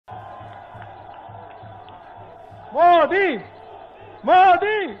Modi,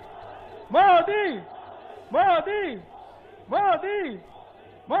 Modi, Modi, Modi, Modi,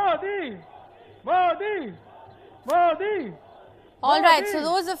 Modi, Modi, Modi. All right, so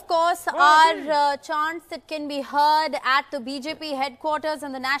those of course are chants that can be heard at the BJP headquarters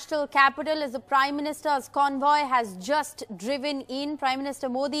in the national capital as the Prime Minister's convoy has just driven in. Prime Minister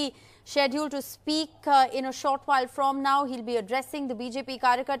Modi scheduled to speak in a short while from now. He'll be addressing the BJP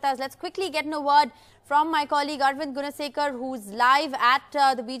Karyakartas. Let's quickly get in a word from my colleague Arvind Gunasekar, who's live at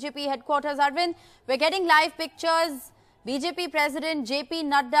the BJP headquarters. Arvind, we're getting live pictures. BJP President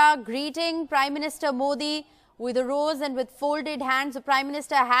JP Nadda greeting Prime Minister Modi with a rose and with folded hands. The Prime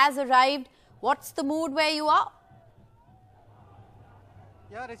Minister has arrived. What's the mood where you are?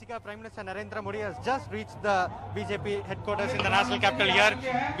 Yeah, Rishika, Prime Minister Narendra Modi has just reached the BJP headquarters in the national capital here.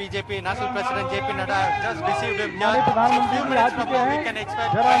 BJP National President JP Nadda has just received him here. So a few minutes from now we can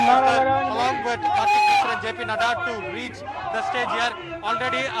expect Prime Minister along with Party President JP Nadda to reach the stage here.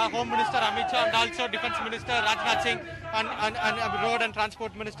 Already Home Minister Amit Shah and also Defence Minister Rajnath Singh and Road and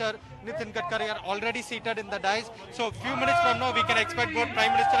Transport Minister Nitin Gadkari are already seated in the dais. So a few minutes from now we can expect both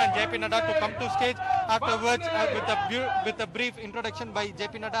Prime Minister and JP Nadda to come to stage. Afterwards with a brief introduction by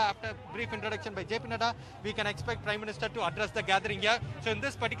JP Nadda, after a brief introduction by JP Nadda, we can expect Prime Minister to address the gathering here. So in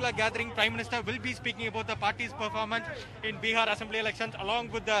this particular gathering, Prime Minister will be speaking about the party's performance in Bihar Assembly elections along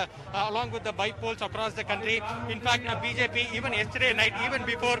with the by-polls across the country. In fact, BJP even yesterday night, even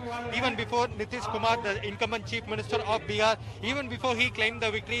before Nitish Kumar, the incumbent Chief Minister of Bihar, even before he claimed the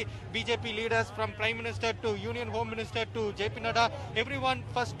victory, BJP leaders from Prime Minister to Union Home Minister to JP Nadda, everyone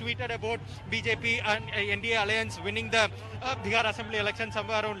first tweeted about BJP and NDA alliance winning the Bihar Assembly election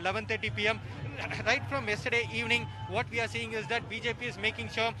somewhere around 11:30 p.m. Right from yesterday evening, what we are seeing is that BJP is making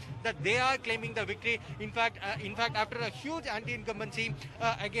sure that they are claiming the victory. In fact, after a huge anti-incumbency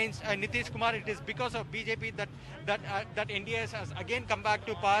against Nitish Kumar, it is because of BJP that NDA has again come back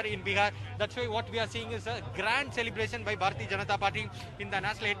to power in Bihar. That's why what we are seeing is a grand celebration by Bharatiya Janata Party in the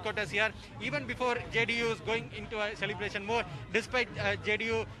national headquarters here. Even before JDU is going into a celebration mode, despite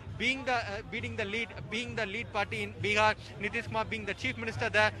JDU being the lead party in Bihar, Nitish Kumar being the chief minister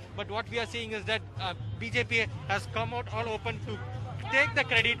there. But what we are seeing is that BJP has come out all open to take the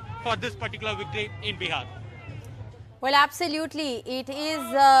credit for this particular victory in Bihar. Well, absolutely. It is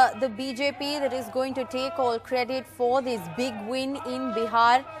the BJP that is going to take all credit for this big win in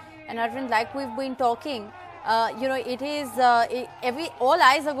Bihar. And Arvind, like we've been talking, it is all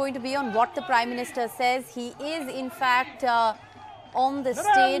eyes are going to be on what the Prime Minister says. He is in fact on the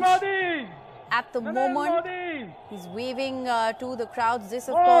stage at the moment. He's waving to the crowds. This,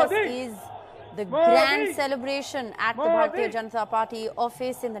 of course, is the grand celebration at the Bharatiya Janata Party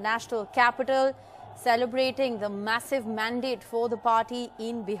office in the national capital, celebrating the massive mandate for the party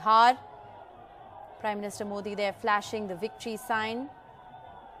in Bihar. Prime Minister Modi there flashing the victory sign.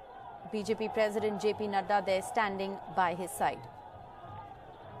 BJP President JP Nadda there standing by his side.